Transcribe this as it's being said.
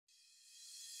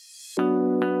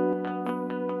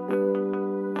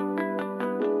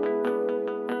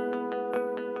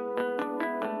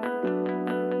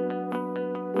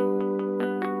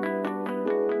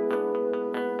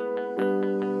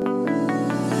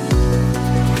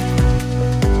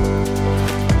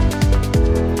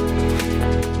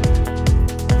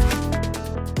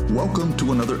Welcome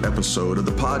to another episode of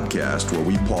the podcast where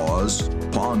we pause,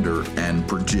 ponder, and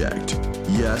project.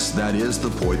 Yes, that is the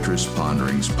Poitras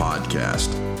Ponderings podcast.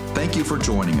 Thank you for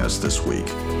joining us this week.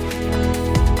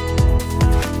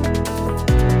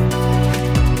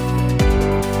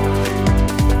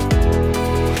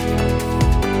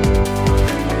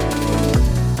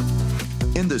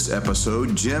 In this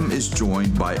episode, Jim is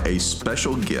joined by a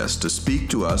special guest to speak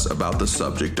to us about the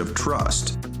subject of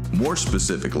trust. More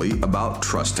specifically, about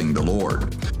trusting the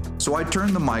Lord. So I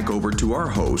turn the mic over to our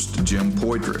host, Jim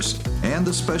Poitras, and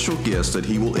the special guest that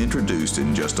he will introduce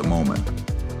in just a moment.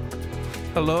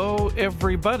 Hello,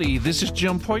 everybody. This is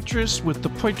Jim Poitras with the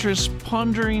Poitras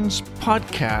Ponderings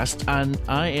podcast, and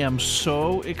I am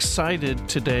so excited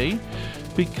today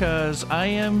because I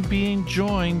am being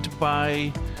joined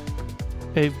by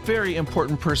a very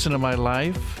important person in my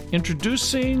life,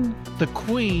 introducing the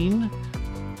Queen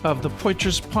of the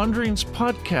Poitras Ponderings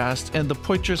podcast and the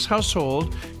Poitras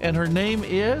household, and her name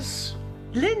is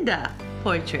Linda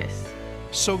Poitras.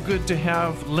 So good to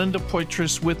have Linda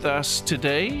Poitras with us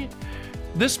today.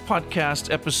 This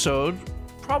podcast episode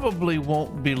probably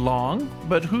won't be long,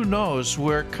 but who knows?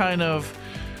 We're kind of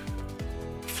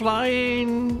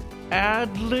flying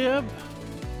ad lib.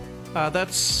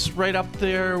 That's right up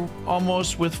there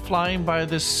almost with flying by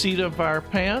the seat of our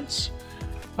pants.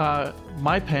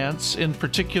 My pants in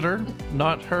particular,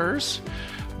 not hers.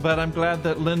 But I'm glad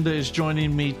that Linda is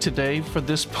joining me today for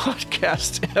this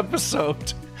podcast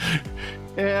episode.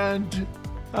 And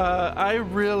I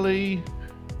really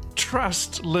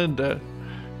trust Linda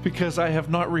because I have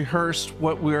not rehearsed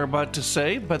what we're about to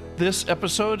say, but this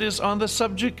episode is on the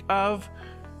subject of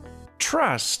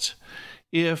trust.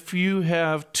 If you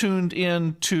have tuned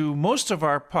in to most of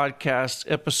our podcast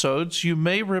episodes, you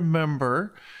may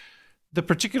remember the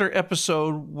particular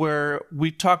episode where we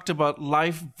talked about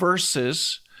life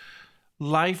verses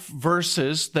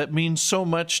that mean so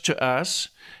much to us.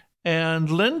 And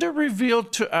Linda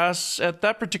revealed to us at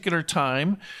that particular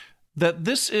time that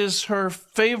this is her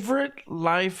favorite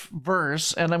life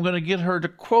verse, and I'm going to get her to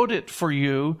quote it for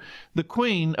you, the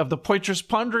Queen of the Poitras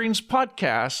Ponderings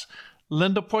podcast,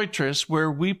 Linda Poitras,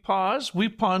 where we pause, we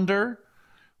ponder,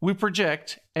 we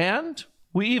project, and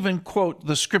we even quote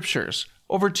the scriptures.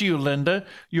 Over to you, Linda,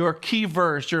 your key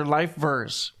verse, your life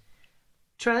verse.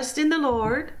 Trust in the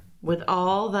Lord with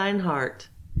all thine heart,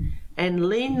 and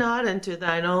lean not unto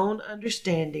thine own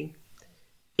understanding.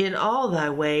 In all thy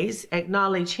ways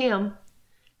acknowledge him,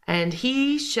 and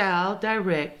he shall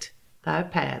direct thy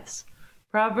paths.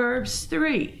 Proverbs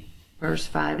 3, verse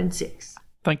 5 and 6.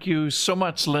 Thank you so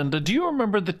much, Linda. Do you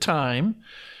remember the time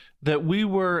that we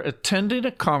were attending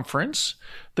a conference?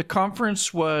 The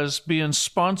conference was being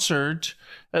sponsored,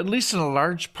 at least in a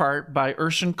large part, by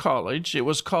Urshan College. It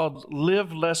was called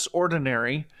Live Less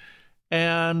Ordinary.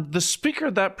 And the speaker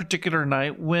that particular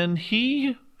night, when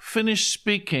he finished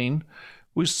speaking,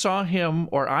 I saw him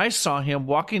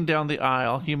walking down the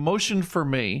aisle. He motioned for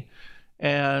me,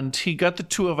 and he got the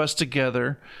two of us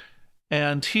together.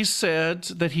 And he said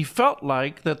that he felt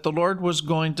like that the Lord was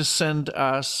going to send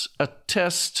us a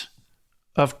test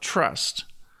of trust.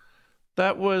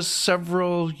 That was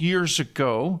several years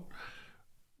ago.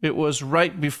 It was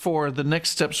right before the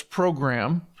Next Steps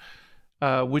program,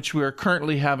 which we are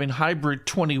currently having Hybrid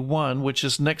 21, which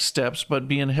is Next Steps, but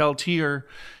being held here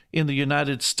in the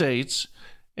United States.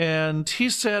 And he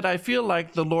said, I feel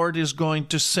like the Lord is going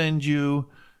to send you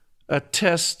a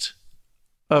test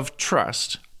of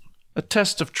trust. A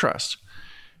test of trust.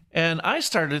 And I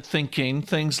started thinking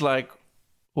things like,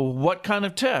 well, what kind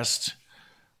of test?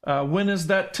 When is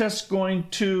that test going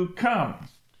to come?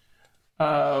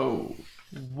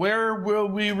 Where will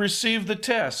we receive the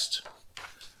test?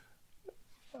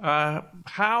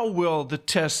 How will the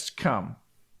test come?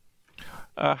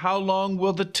 How long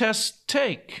will the test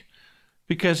take?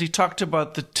 Because he talked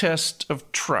about the test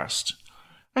of trust.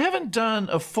 I haven't done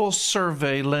a full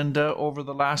survey, Linda, over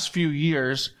the last few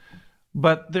years,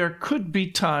 but there could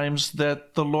be times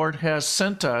that the Lord has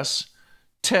sent us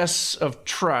tests of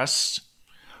trust.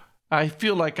 I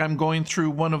feel like I'm going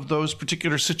through one of those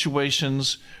particular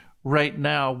situations right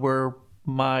now where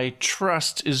my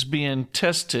trust is being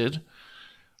tested.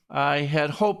 I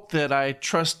had hoped that I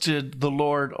trusted the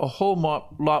Lord a whole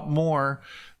lot more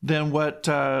than what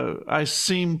I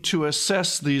seem to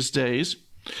assess these days.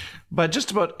 But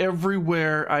just about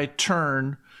everywhere I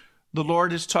turn, the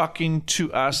Lord is talking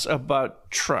to us about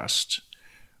trust.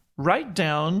 Right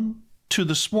down to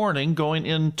this morning, going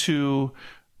into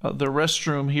the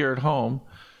restroom here at home,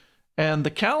 and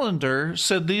the calendar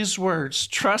said these words,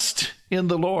 trust in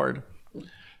the Lord.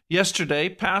 Yesterday,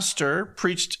 Pastor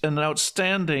preached an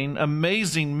outstanding,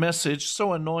 amazing message,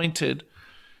 so anointed,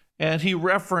 and he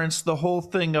referenced the whole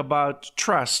thing about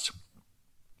trust.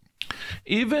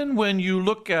 Even when you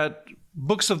look at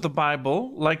books of the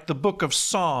Bible, like the book of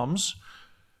Psalms,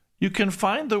 you can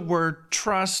find the word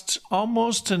trust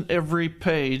almost in every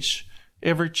page,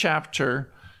 every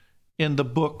chapter in the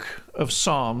book of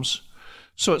Psalms.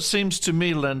 So it seems to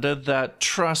me, Linda, that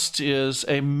trust is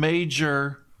a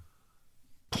major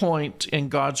point in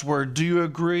God's word. Do you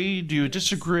agree? Do you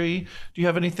disagree? Do you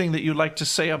have anything that you'd like to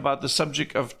say about the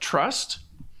subject of trust?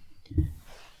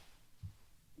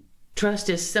 Trust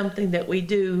is something that we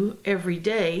do every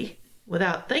day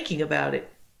without thinking about it.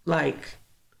 Like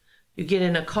you get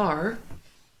in a car,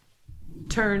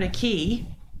 turn a key,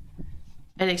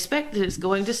 and expect that it's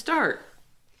going to start.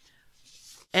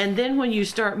 And then when you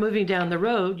start moving down the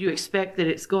road, you expect that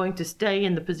it's going to stay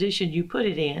in the position you put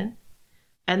it in,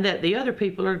 and that the other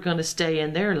people are going to stay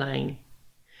in their lane.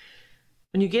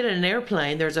 When you get in an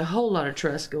airplane, there's a whole lot of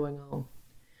trust going on.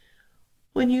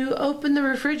 When you open the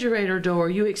refrigerator door,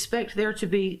 you expect there to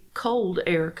be cold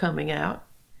air coming out.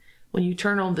 When you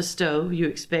turn on the stove, you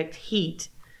expect heat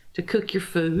to cook your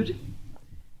food.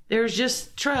 There's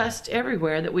just trust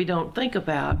everywhere that we don't think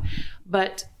about.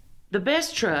 But the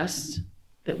best trust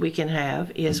that we can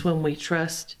have is when we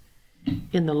trust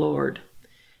in the Lord.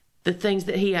 The things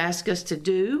that he asks us to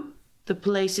do, the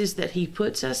places that he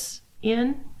puts us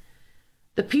in,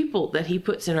 the people that he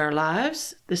puts in our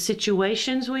lives, the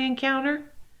situations we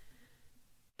encounter.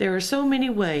 There are so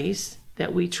many ways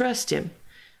that we trust him.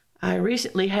 I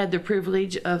recently had the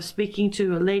privilege of speaking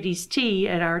to a ladies' tea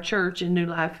at our church in New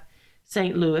Life,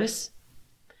 St. Louis,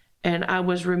 and I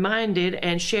was reminded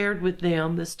and shared with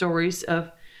them the stories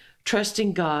of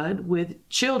trusting God with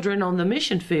children on the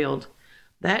mission field.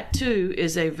 That too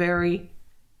is a very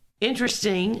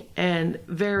interesting and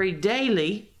very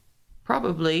daily,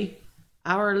 probably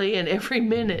hourly and every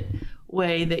minute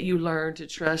way that you learn to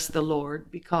trust the Lord,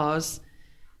 because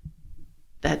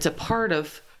that's a part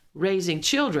of raising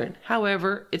children.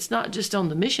 However, it's not just on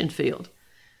the mission field.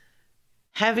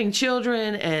 Having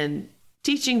children and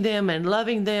teaching them and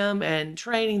loving them and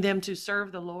training them to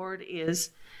serve the Lord is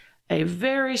a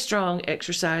very strong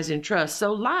exercise in trust.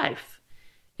 So life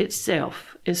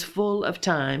itself is full of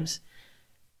times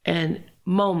and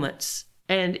moments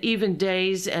and even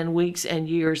days and weeks and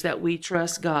years that we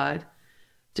trust God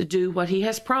to do what he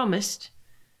has promised.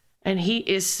 And he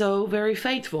is so very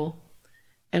faithful,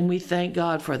 and we thank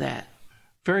God for that.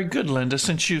 Very good, Linda.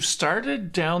 Since you've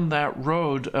started down that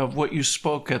road of what you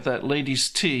spoke at that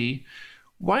ladies' tea,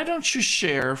 why don't you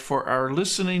share for our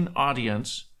listening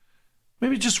audience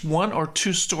maybe just one or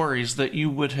two stories that you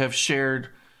would have shared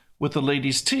with the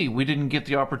ladies' tea? We didn't get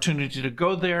the opportunity to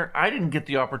go there. I didn't get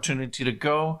the opportunity to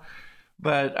go,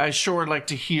 but I sure like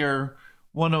to hear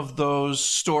one of those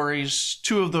stories,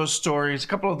 two of those stories, a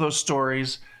couple of those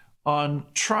stories on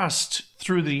trust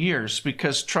through the years,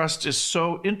 because trust is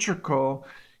so integral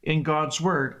in God's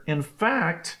word. In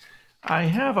fact, I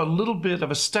have a little bit of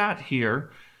a stat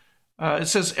here. It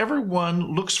says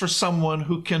everyone looks for someone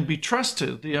who can be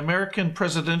trusted. The American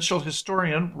presidential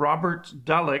historian Robert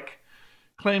Dallek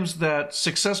claims that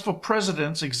successful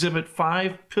presidents exhibit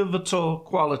 5 pivotal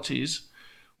qualities.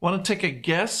 Want to take a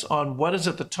guess on what is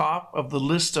at the top of the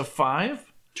list of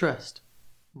 5? Trust.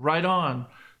 Right on.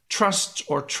 Trust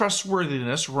or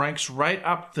trustworthiness ranks right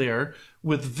up there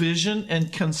with vision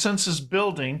and consensus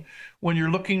building when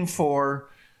you're looking for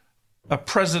a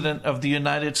president of the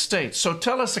United States. So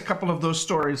tell us a couple of those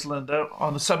stories, Linda,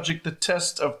 on the subject, the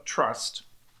test of trust.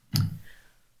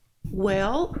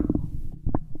 Well,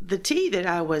 the tea that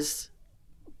I was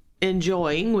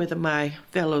enjoying with my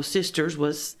fellow sisters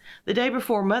was the day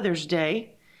before Mother's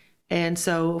Day. And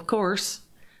so, of course,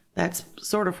 that's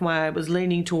sort of why I was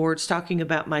leaning towards talking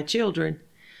about my children.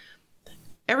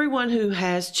 Everyone who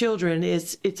has children,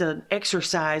 it's an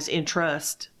exercise in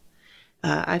trust.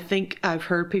 I think I've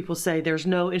heard people say there's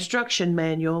no instruction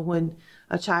manual when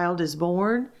a child is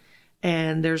born,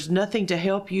 and there's nothing to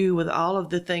help you with all of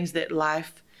the things that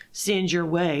life sends your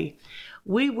way.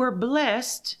 We were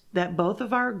blessed that both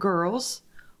of our girls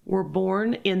were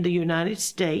born in the United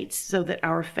States so that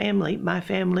our family, my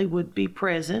family, would be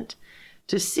present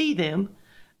to see them.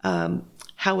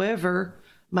 However,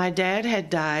 my dad had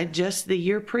died just the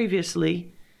year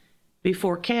previously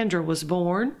before Kendra was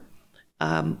born.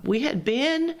 We had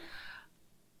been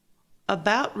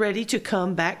about ready to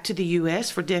come back to the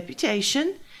U.S. for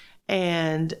deputation,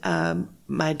 and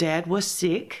my dad was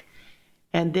sick.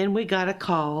 And then we got a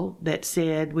call that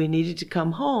said we needed to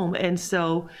come home. And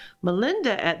so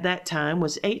Melinda at that time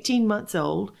was 18 months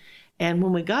old, And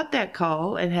when we got that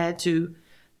call and had to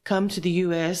come to the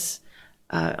U.S.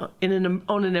 On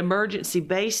an emergency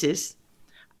basis,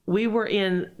 we were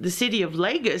in the city of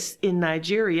Lagos in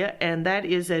Nigeria, and that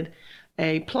is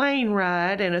a plane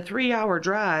ride and a 3-hour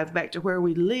drive back to where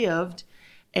we lived.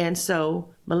 And so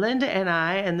Melinda and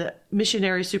I and the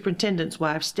missionary superintendent's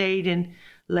wife stayed in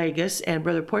Lagos, and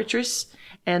Brother Poitras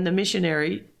and the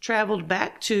missionary traveled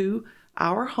back to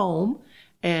our home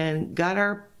and got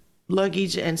our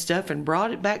luggage and stuff and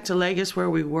brought it back to Lagos where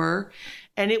we were.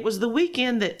 And it was the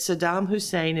weekend that Saddam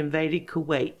Hussein invaded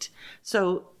Kuwait.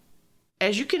 So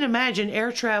as you can imagine,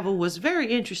 air travel was very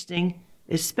interesting,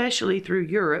 especially through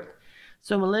Europe.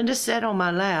 So Melinda sat on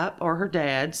my lap, or her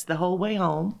dad's, the whole way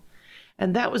home.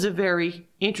 And that was a very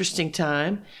interesting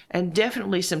time, and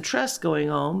definitely some trust going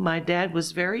on. My dad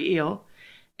was very ill,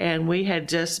 and we had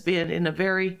just been in a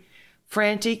very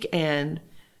frantic and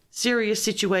serious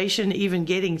situation, even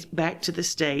getting back to the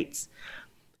States.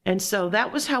 And so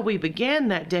that was how we began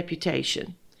that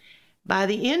deputation. By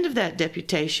the end of that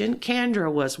deputation,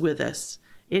 Kendra was with us.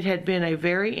 It had been a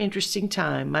very interesting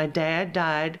time. My dad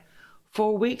died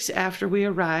 4 weeks after we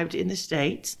arrived in the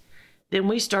States. Then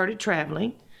we started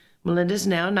traveling. Melinda's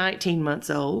now 19 months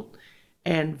old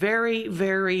and very,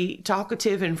 very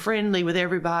talkative and friendly with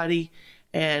everybody.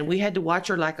 And we had to watch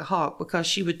her like a hawk because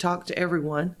she would talk to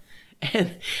everyone.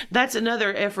 And that's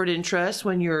another effort in trust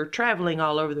when you're traveling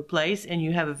all over the place and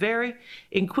you have a very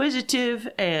inquisitive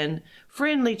and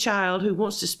friendly child who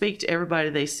wants to speak to everybody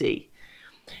they see.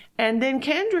 And then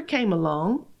Kendra came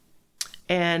along,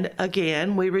 and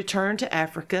again, we returned to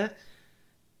Africa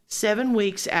 7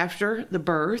 weeks after the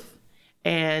birth,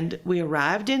 and we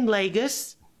arrived in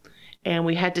Lagos, and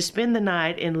we had to spend the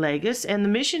night in Lagos, and the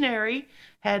missionary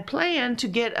had planned to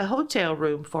get a hotel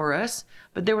room for us,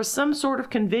 but there was some sort of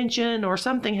convention or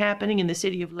something happening in the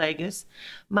city of Lagos.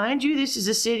 Mind you, this is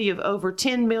a city of over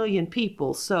 10 million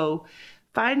people, so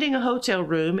finding a hotel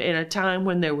room in a time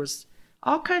when there was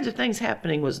all kinds of things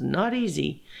happening was not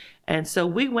easy. And so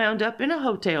we wound up in a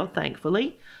hotel,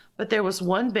 thankfully, but there was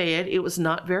one bed. It was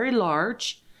not very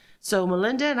large. So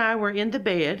Melinda and I were in the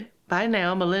bed. By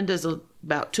now, Melinda's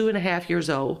about 2.5 years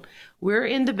old. We're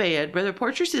in the bed. Brother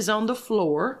Poitras is on the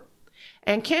floor,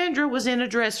 and Kendra was in a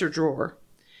dresser drawer.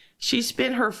 She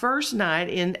spent her first night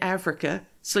in Africa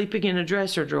sleeping in a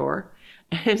dresser drawer.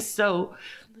 And so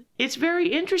it's very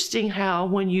interesting how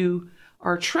when you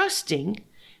are trusting,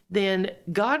 then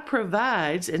God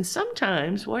provides, and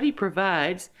sometimes what he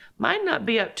provides might not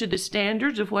be up to the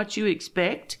standards of what you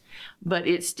expect, but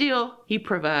it's still, he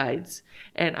provides.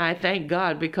 And I thank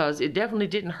God, because it definitely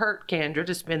didn't hurt Kendra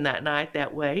to spend that night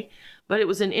that way, but it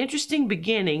was an interesting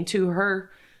beginning to her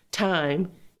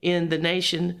time in the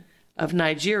nation of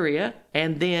Nigeria,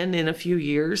 and then in a few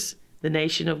years, the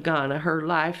nation of Ghana, her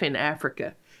life in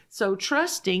Africa. So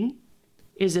trusting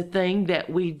is a thing that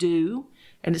we do,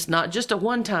 and it's not just a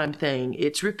one-time thing.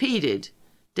 It's repeated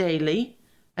daily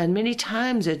and many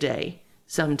times a day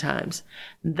sometimes.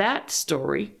 That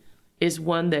story is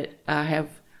one that I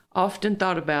have often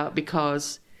thought about,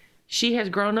 because she has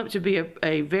grown up to be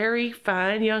a very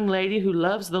fine young lady who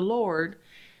loves the Lord.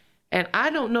 And I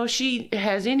don't know if she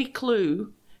has any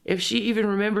clue if she even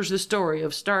remembers the story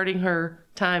of starting her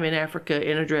time in Africa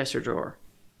in a dresser drawer.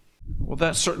 Well,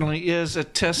 that certainly is a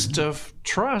test of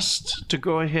trust, to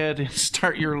go ahead and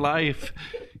start your life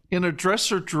in a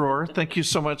dresser drawer. Thank you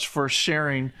so much for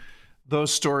sharing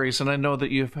those stories. And I know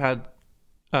that you've had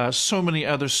so many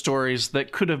other stories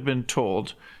that could have been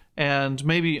told. And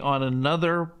maybe on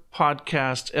another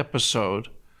podcast episode,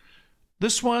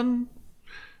 this one,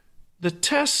 the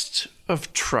test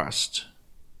of trust.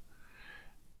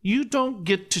 You don't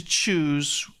get to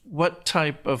choose what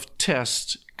type of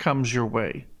test comes your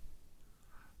way.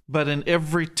 But in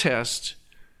every test,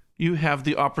 you have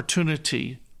the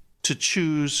opportunity to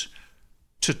choose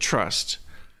to trust.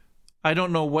 I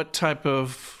don't know what type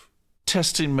of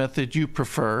testing method you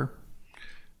prefer.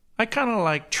 I kind of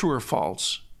like true or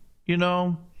false.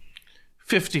 50-50,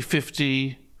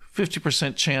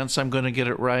 50% chance I'm going to get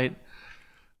it right.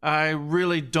 I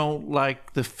really don't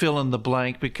like the fill in the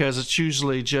blank, because it's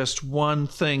usually just one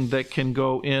thing that can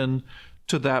go in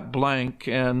to that blank.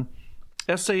 And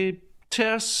essay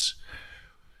tests,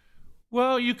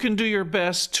 well, you can do your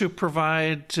best to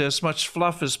provide as much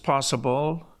fluff as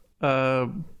possible,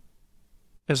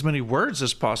 as many words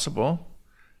as possible.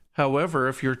 However,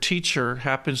 if your teacher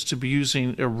happens to be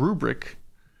using a rubric,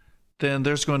 then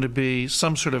there's going to be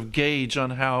some sort of gauge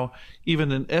on how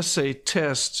even an essay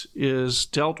test is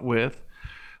dealt with.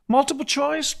 Multiple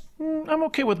choice, I'm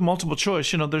okay with multiple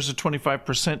choice. There's a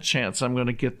 25% chance I'm going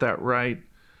to get that right.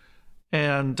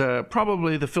 And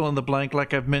probably the fill in the blank,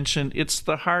 like I've mentioned, it's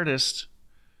the hardest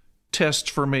test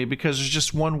for me because there's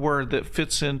just one word that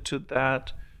fits into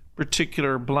that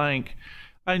particular blank.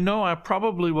 I know I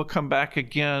probably will come back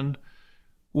again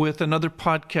with another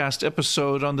podcast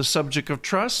episode on the subject of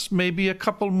trust, maybe a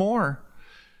couple more.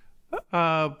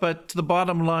 But the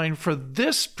bottom line for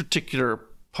this particular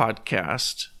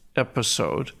podcast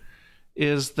episode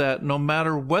is that no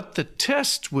matter what the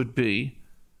test would be,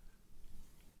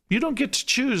 you don't get to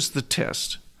choose the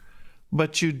test,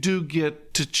 but you do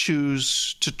get to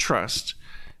choose to trust.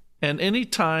 And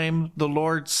anytime the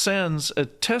Lord sends a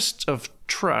test of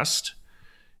trust,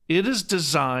 it is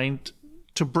designed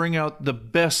to bring out the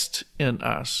best in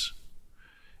us.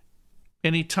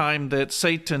 Anytime that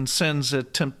Satan sends a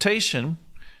temptation,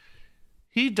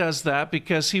 he does that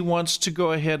because he wants to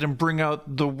go ahead and bring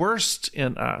out the worst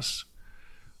in us.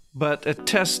 But a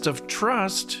test of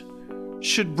trust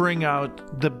should bring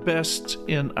out the best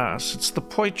in us. It's the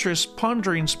Poitras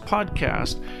Ponderings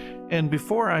podcast. And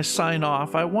before I sign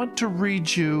off, I want to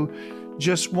read you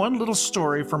just one little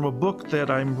story from a book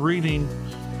that I'm reading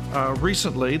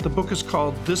recently. The book is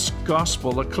called This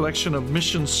Gospel, a collection of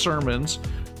mission sermons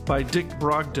by Dick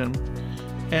Brogden.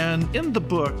 And in the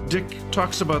book, Dick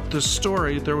talks about this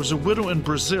story. There was a widow in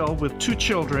Brazil with 2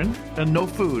 children and no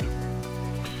food.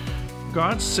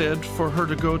 God said for her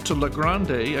to go to La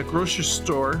Grande, a grocery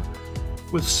store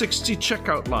with 60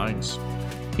 checkout lines.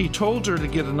 He told her to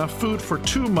get enough food for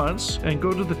 2 months and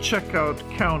go to the checkout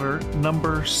counter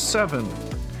number 7.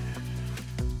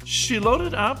 She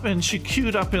loaded up and she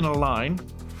queued up in a line.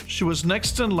 She was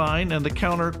next in line and the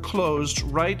counter closed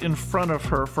right in front of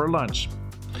her for lunch.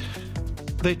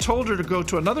 They told her to go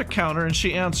to another counter and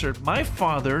she answered, "My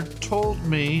father told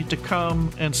me to come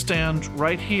and stand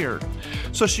right here."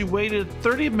 So she waited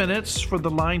 30 minutes for the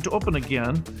line to open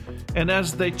again. And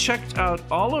as they checked out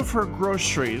all of her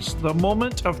groceries, the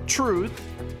moment of truth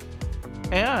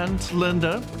and,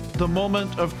 Linda, the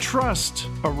moment of trust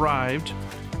arrived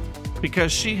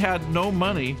because she had no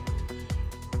money.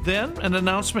 Then an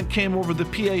announcement came over the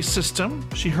PA system.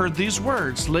 She heard these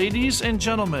words, "Ladies and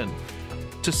gentlemen,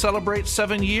 to celebrate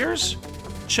 7 years,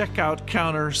 checkout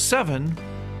counter 7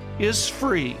 is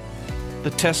free."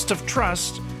 The Test of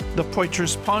Trust, the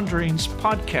Poitras Ponderings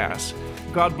podcast.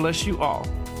 God bless you all.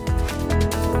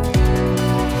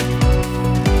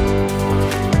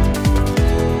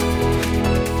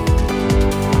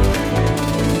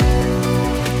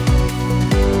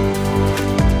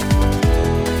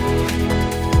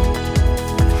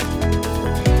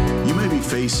 You may be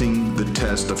facing the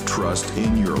test of trust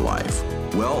in your life.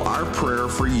 Well, our prayer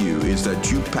for you is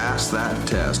that you pass that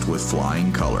test with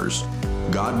flying colors.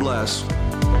 God bless.